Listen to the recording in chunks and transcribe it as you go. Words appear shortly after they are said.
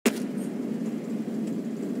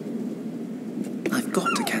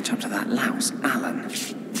got to catch up to that louse, Alan.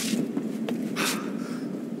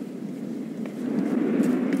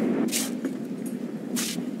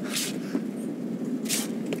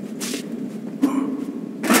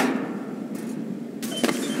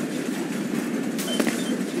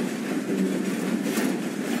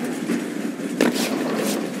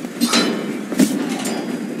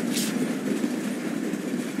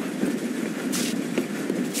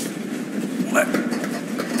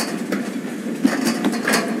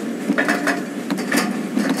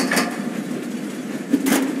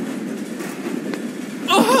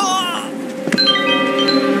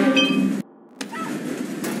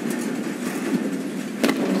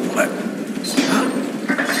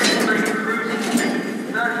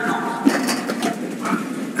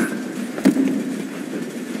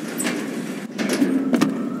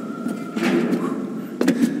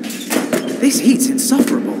 This heat's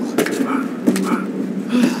insufferable.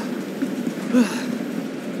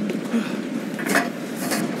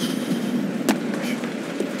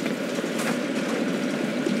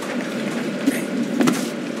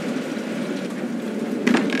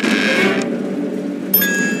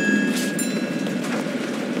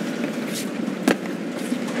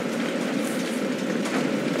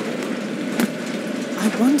 I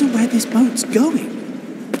wonder where this boat's going.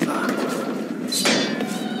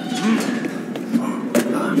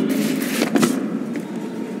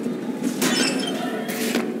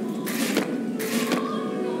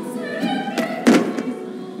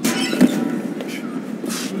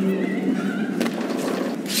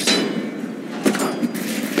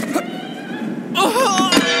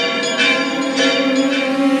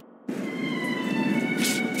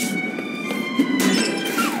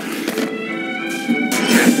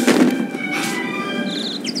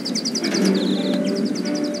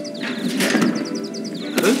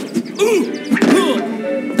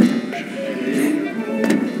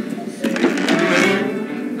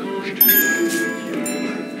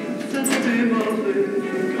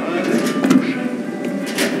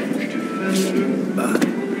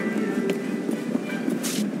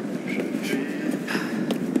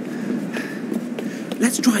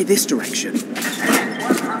 Let's try this direction.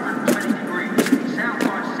 120 degrees, south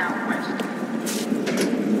by southwest.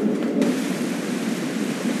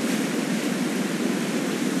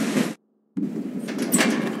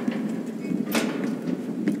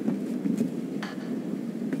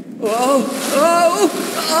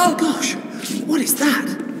 Oh gosh, what is that?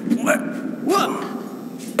 What?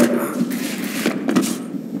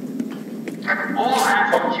 All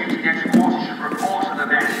hands on duty next quarter should report to the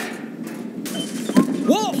deck.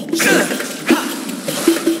 Whoa! Whoa!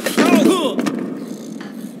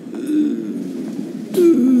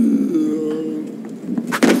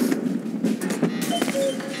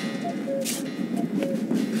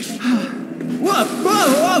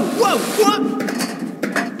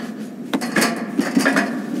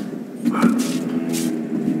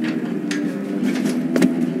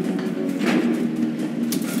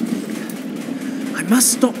 I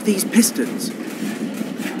must stop these pistons.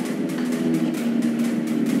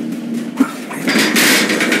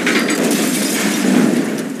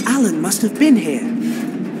 Alan must have been here.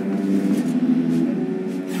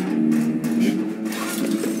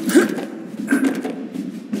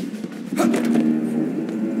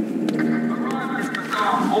 Arrival in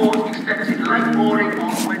Bazaar port expected late morning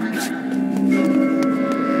on Wednesday.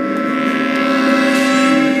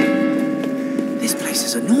 This place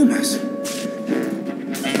is enormous.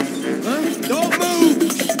 Don't move!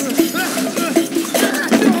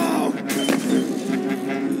 No!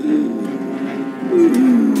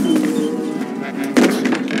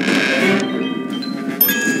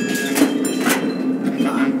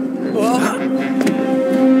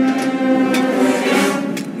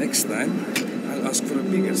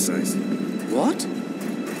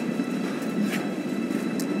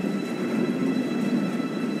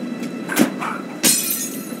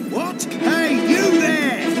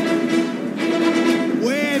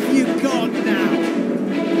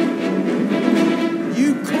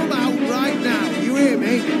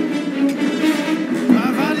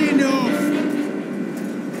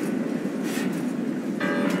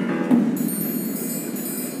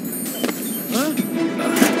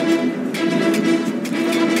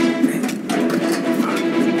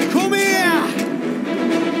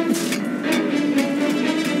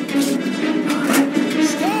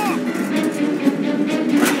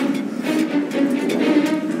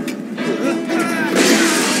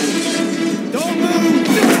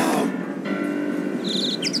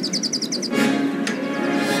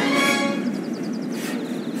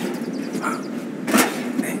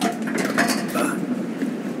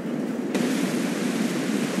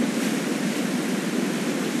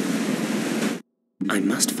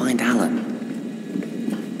 must find Alan.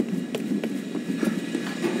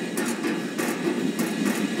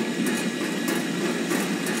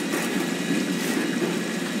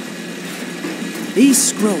 These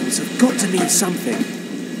scrolls have got to mean something.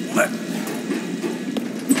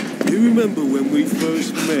 You remember when we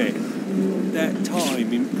first met? That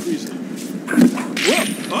time in prison?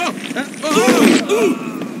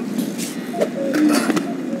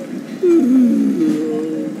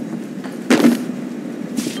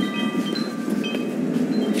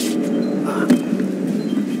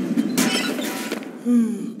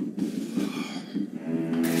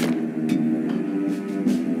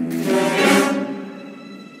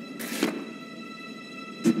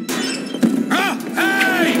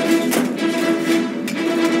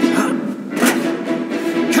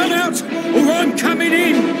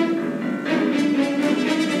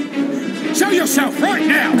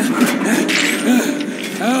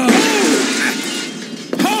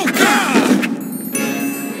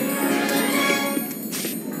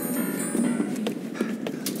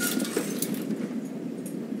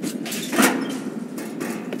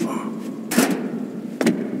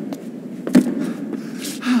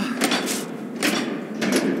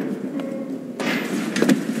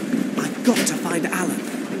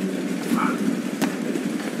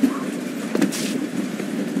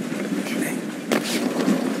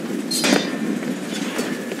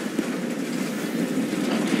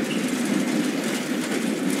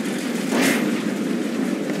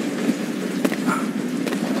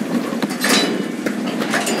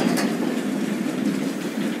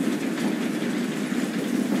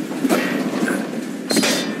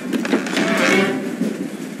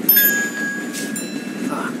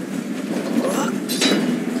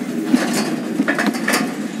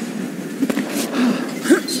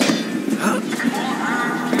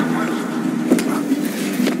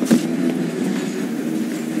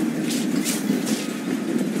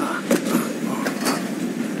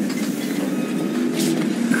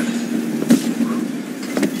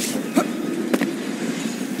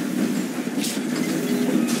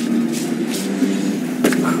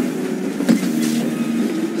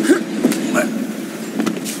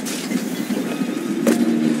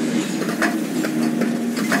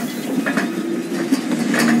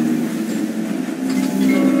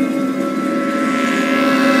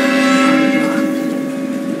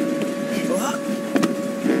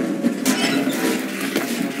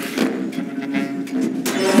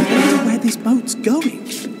 Going.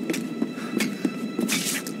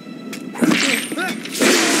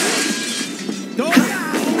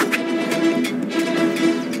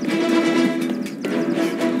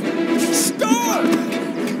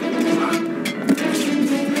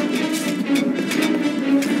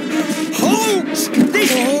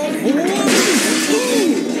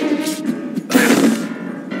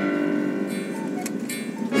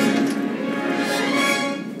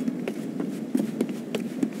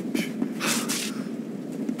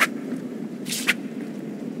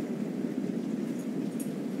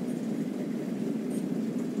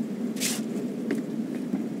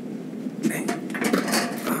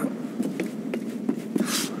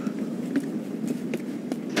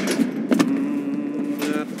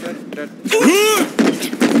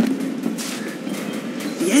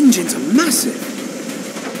 The engines are massive.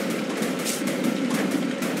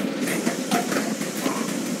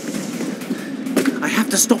 I have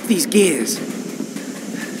to stop these gears.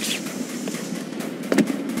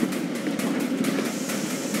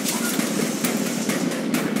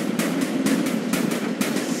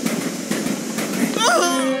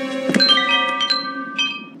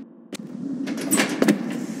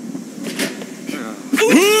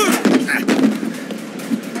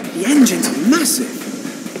 The engines are massive.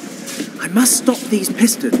 I must stop these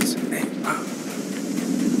pistons.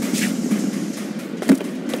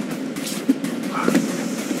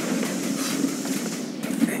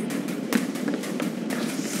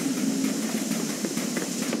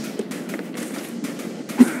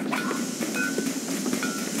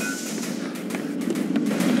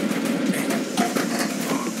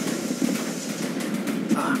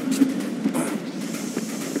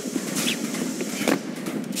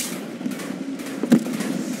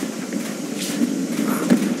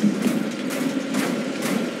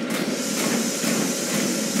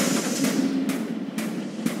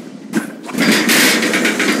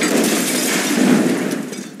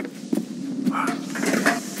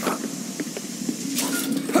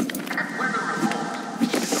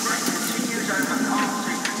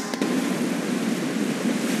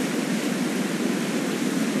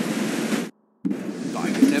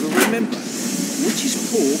 Remember, which is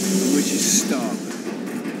pork and which is starboard.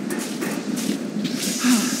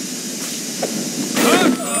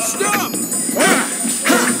 Stop!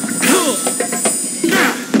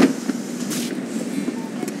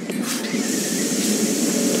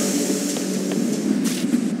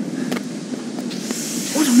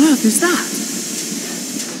 What on earth is that?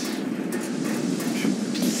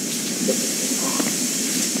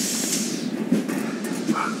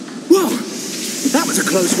 Whoa! That was a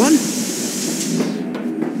close one.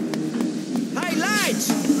 Hey, lads!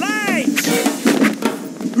 Lads!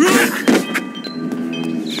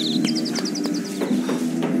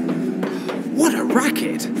 What a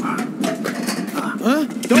racket! Huh?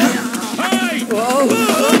 Stop! Hey! Whoa!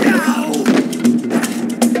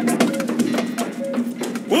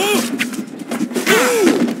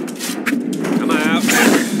 Come out.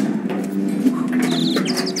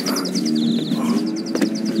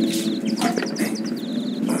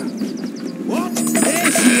 What?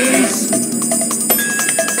 There she is!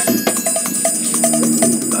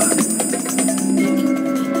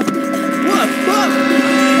 What the fuck?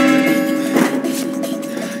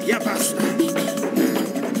 Ya basta.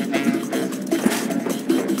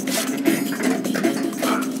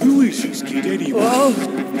 Who is this kid anyway?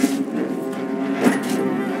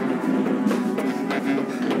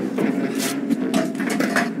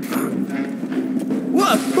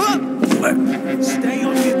 What the fuck? Stay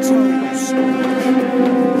on your toes.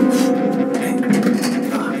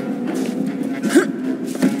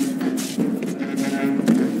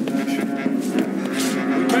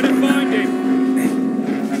 We better find him.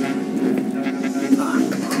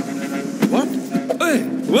 What?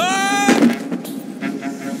 What?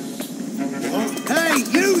 Hey,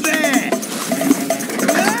 you there!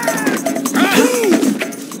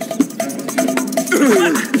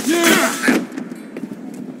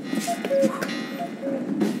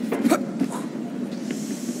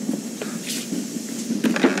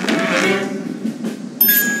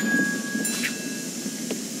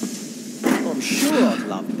 I'm sure I'd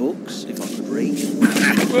love books if I could read.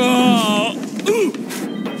 Oh.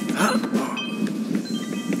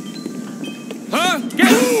 Huh?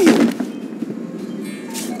 Get.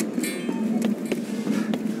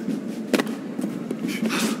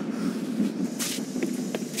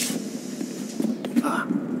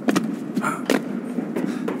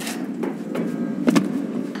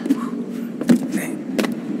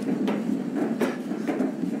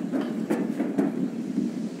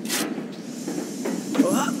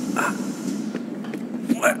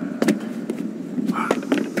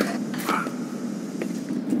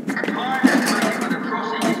 Time estimated for the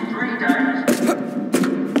crossing is 3 days.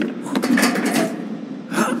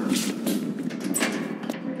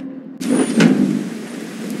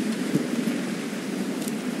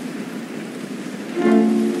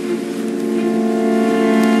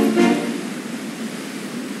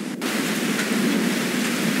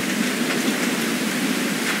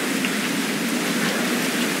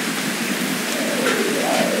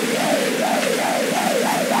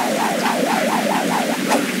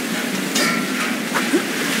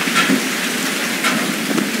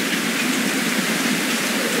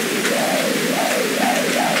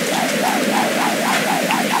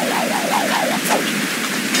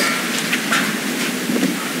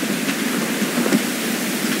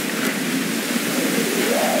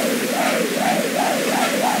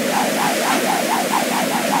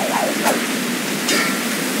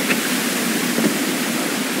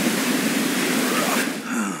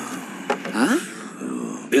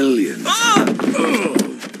 Billions.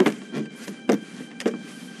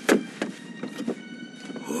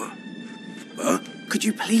 Could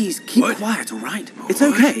you please keep What? quiet, all right? It's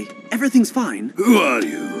okay. Everything's fine. Who are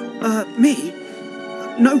you? Me?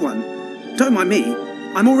 No one. Don't mind me.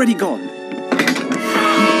 I'm already gone.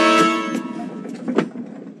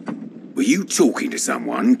 Were you talking to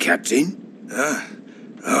someone, Captain?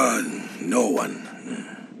 No one.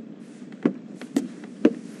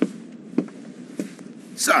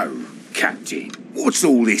 So, Captain, what's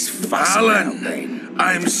all this fuss about then? Alan,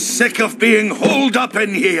 I'm sick of being holed up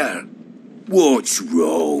in here. What's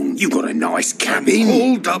wrong? You got a nice cabin.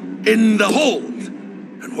 Holed up in the hold.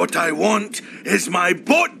 And what I want is my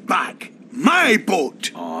boat back. My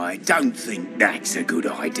boat. I don't think that's a good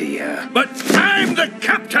idea. But I'm the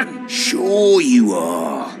captain. Sure you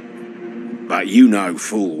are. But you know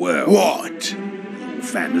full well... What? Your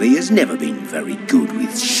family has never been very good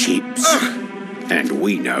with ships. And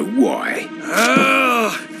we know why.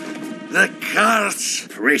 Oh, the curse.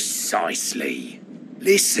 Precisely.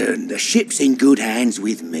 Listen, the ship's in good hands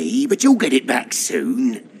with me, but you'll get it back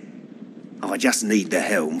soon. I just need the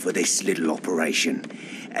helm for this little operation.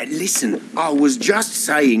 Listen, I was just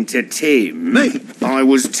saying to Tim... Me? I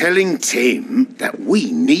was telling Tim that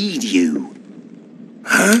we need you.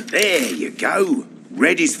 There you go.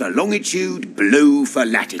 Red is for longitude, blue for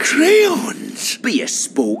latitude. Crayons! Be a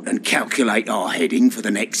sport and calculate our heading for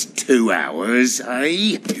the next 2 hours, eh?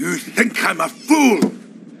 You think I'm a fool?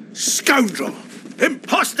 Scoundrel!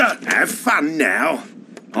 Imposter! Have fun now.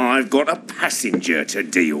 I've got a passenger to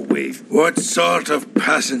deal with. What sort of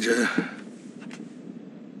passenger?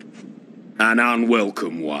 An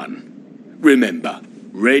unwelcome one. Remember,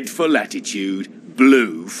 red for latitude,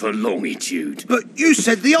 blue for longitude. But you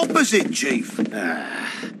said the opposite, Chief.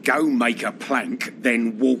 Go make a plank,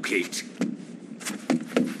 then walk it.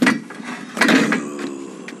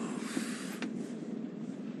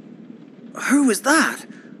 Who was that?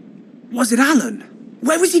 Was it Alan?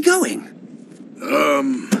 Where was he going?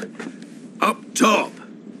 Up top.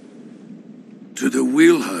 To the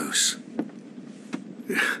wheelhouse.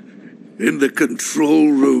 In the control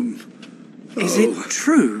room. Is it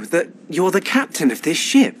true that you're the captain of this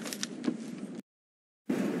ship?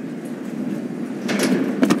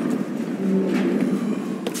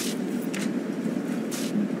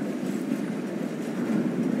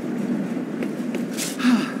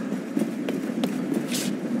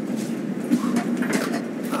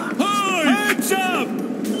 Hands up!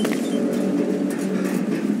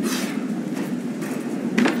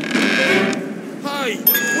 Hey,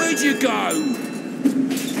 where'd you go?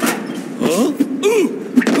 Huh?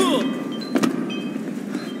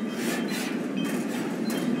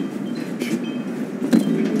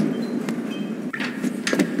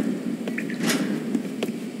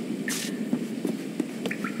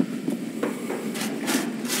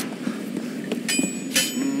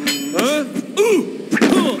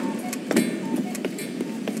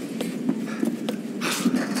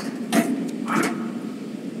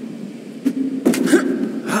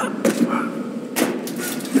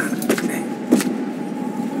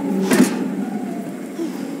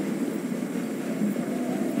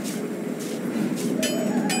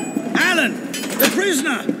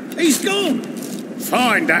 He's gone!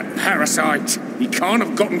 Find that parasite. He can't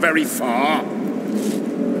have gotten very far.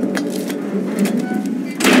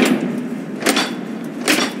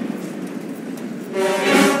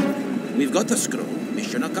 We've got the scroll.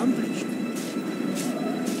 Mission accomplished.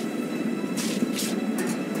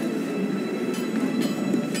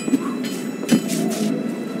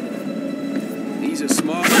 He's a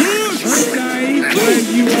smart man. Stay where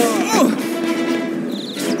you are.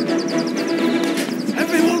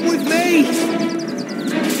 Everyone with me!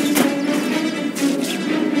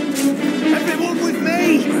 Everyone with me!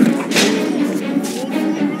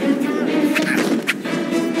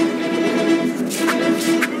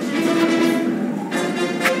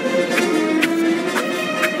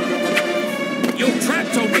 You're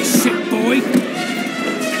trapped on this ship, boy.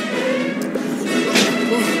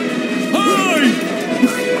 Hey!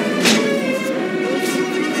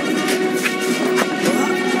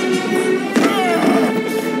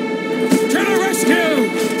 To the rescue!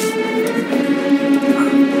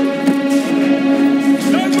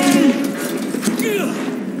 Don't move!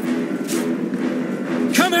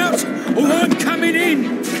 Come out, or I'm coming in!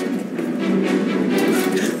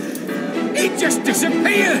 It just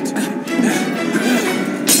disappeared!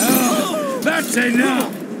 Oh, that's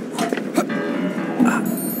enough!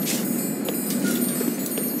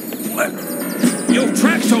 You're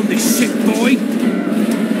trapped on this ship, boy!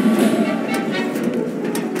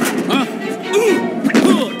 Huh?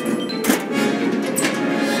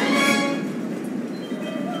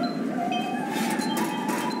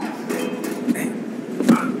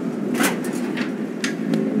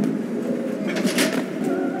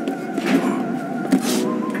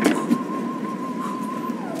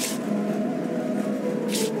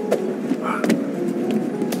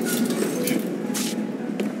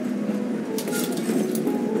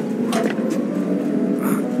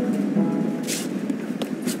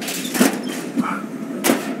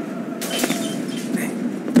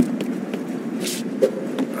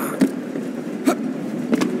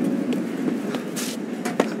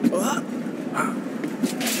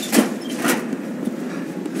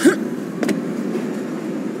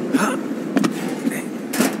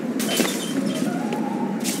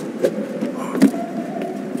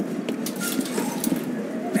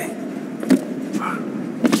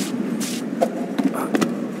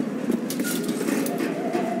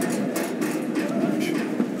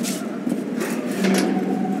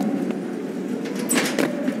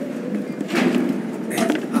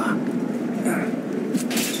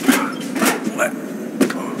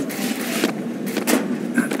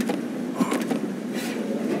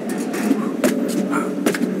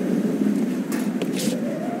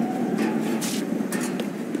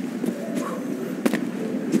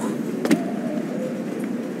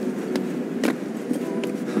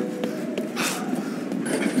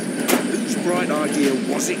 bright idea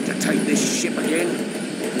was it to take this ship again?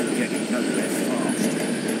 We're getting nowhere fast.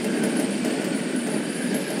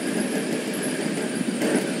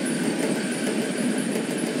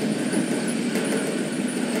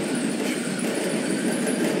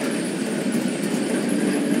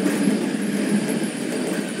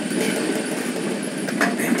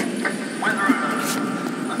 Weather alert.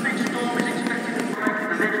 A big storm is expected to break in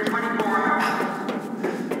the next 24 hours.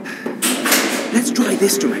 Let's try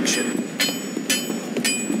this direction.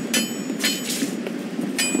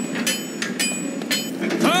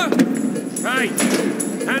 Huh? Hey!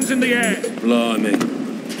 Hands in the air! Blimey.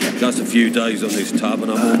 Just a few days on this tub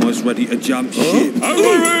and I'm almost ready to jump ship.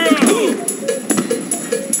 Over here!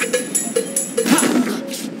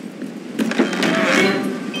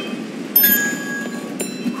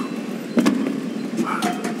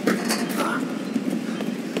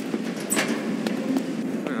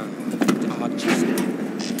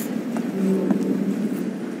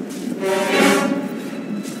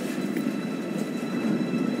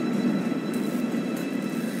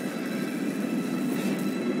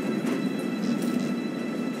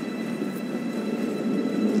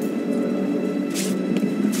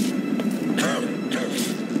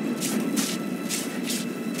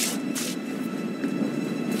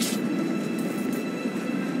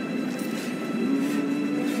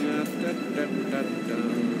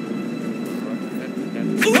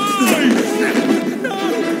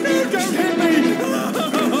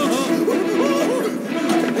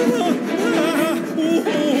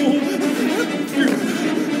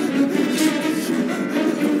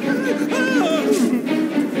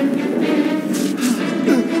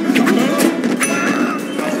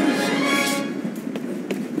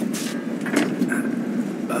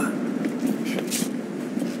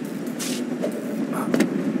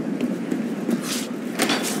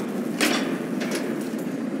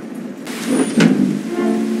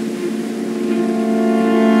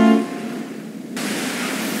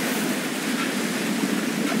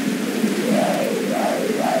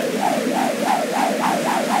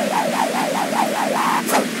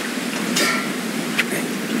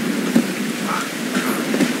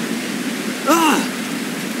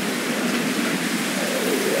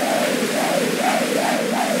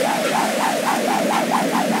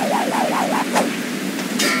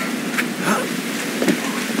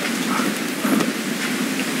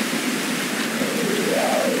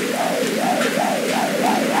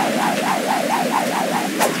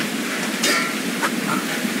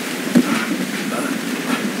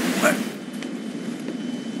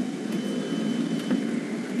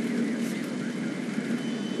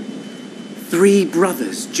 Three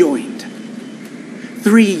brothers joined.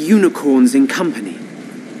 3 unicorns in company.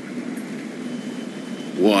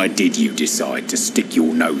 Why did you decide to stick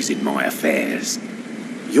your nose in my affairs?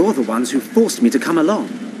 You're the ones who forced me to come along.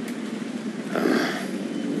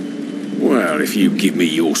 Well, if you give me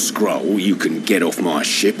your scroll, you can get off my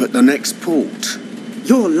ship at the next port.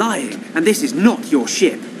 You're lying, and this is not your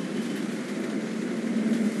ship.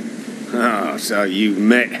 Ah, so you've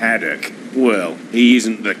met Haddock. Well, he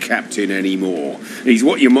isn't the captain anymore. He's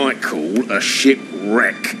what you might call a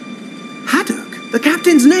shipwreck. Haddock? The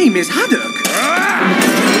captain's name is Haddock!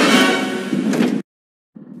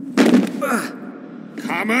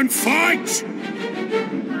 Come and fight!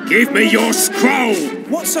 Give me your scroll!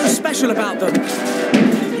 What's so special about them?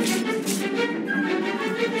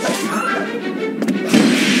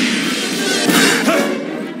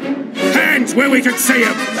 Hands where we can see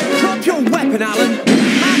them! Drop your weapon, Alan!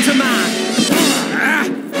 Man to man!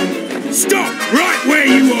 Stop right where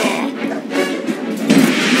you are!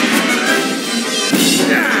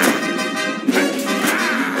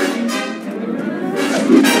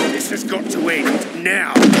 This has got to end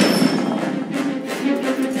now.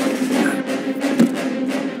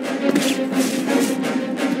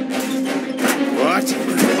 What?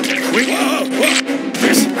 Quick!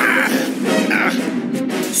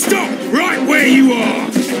 Stop right where you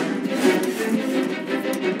are!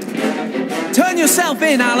 Turn yourself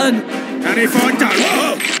in, Alan! And if I don't...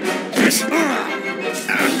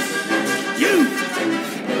 You!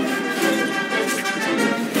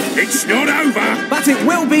 It's not over! But it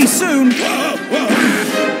will be soon!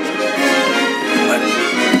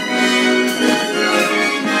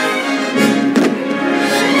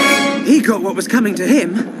 He got what was coming to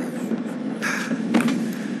him.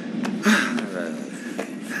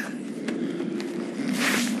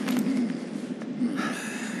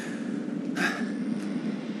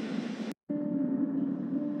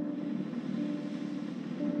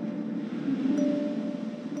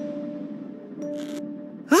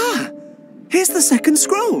 Here's the second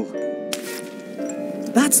scroll.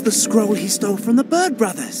 That That's the scroll he stole from the Bird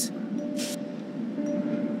Brothers.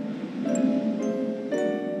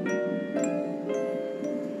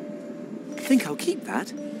 Think I'll keep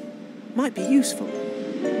that. Might be useful.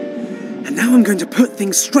 And now I'm going to put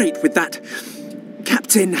things straight with that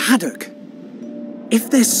Captain Haddock. If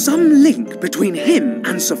there's some link between him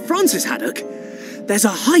and Sir Francis Haddock, there's a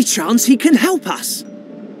high chance he can help us.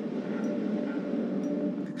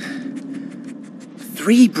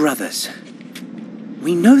 3 brothers.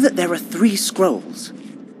 We know that there are 3 scrolls.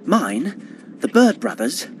 Mine, the Bird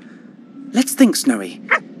Brothers. Let's think, Snowy.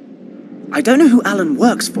 I don't know who Alan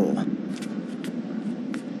works for,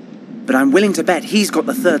 but I'm willing to bet he's got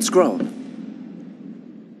the 3rd scroll.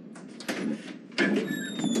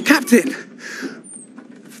 Captain,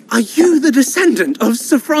 are you the descendant of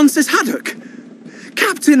Sir Francis Haddock?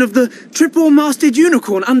 Captain of the triple-masted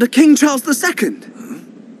unicorn under King Charles II?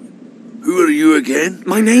 Who are you again?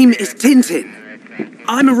 My name is Tintin.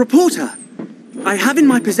 I'm a reporter. I have in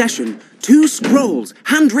my possession 2 scrolls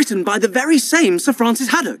handwritten by the very same Sir Francis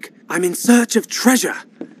Haddock. I'm in search of treasure.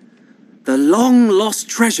 The long-lost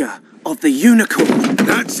treasure of the unicorn.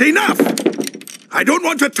 That's enough! I don't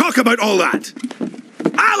want to talk about all that!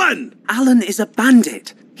 Alan! Alan is a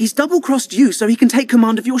bandit. He's double-crossed you so he can take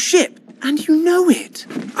command of your ship. And you know it.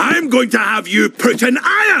 I'm going to have you put in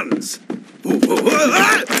irons!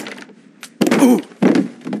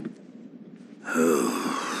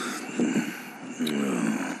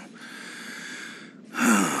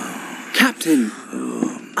 Captain,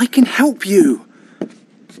 I can help you.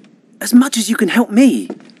 As much as you can help me.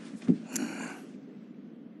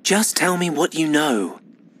 Just tell me what you know.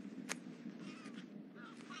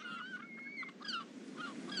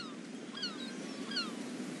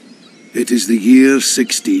 It is the year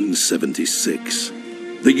 1676.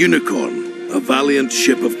 The Unicorn, a valiant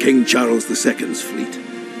ship of King Charles II's fleet,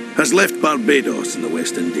 has left Barbados in the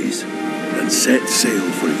West Indies and set sail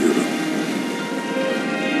for Europe.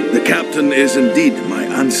 The captain is indeed my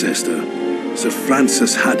ancestor, Sir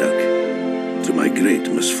Francis Haddock, to my great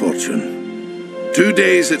misfortune. 2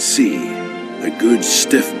 days at sea, a good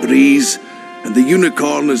stiff breeze, and the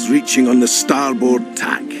Unicorn is reaching on the starboard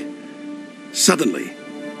tack. Suddenly,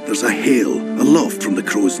 there's a hail aloft from the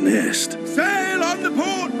crow's nest. Sail on the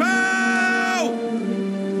port bow!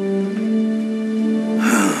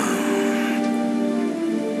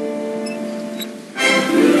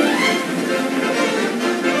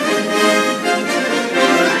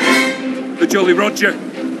 The Jolly Roger.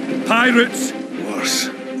 Pirates. Worse.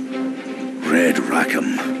 Red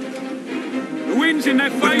Rackham. The wind's in their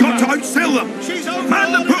favour. We've got to outsail them! She's over.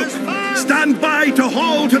 Man the poop! Stand by to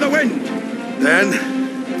haul to the wind! Then,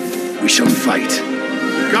 we shall fight.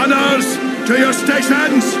 Gunners, to your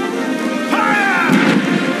stations! Fire!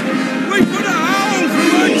 We put a hole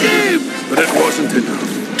through our jib! But it wasn't enough.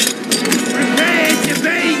 Prepare to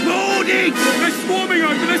be boarded! They're swarming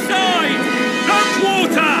over the side! Lunch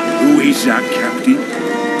water! Who is that, Captain?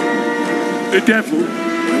 The devil.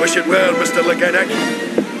 I wish it were, Mr. Legenick.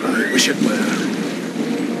 I wish it were.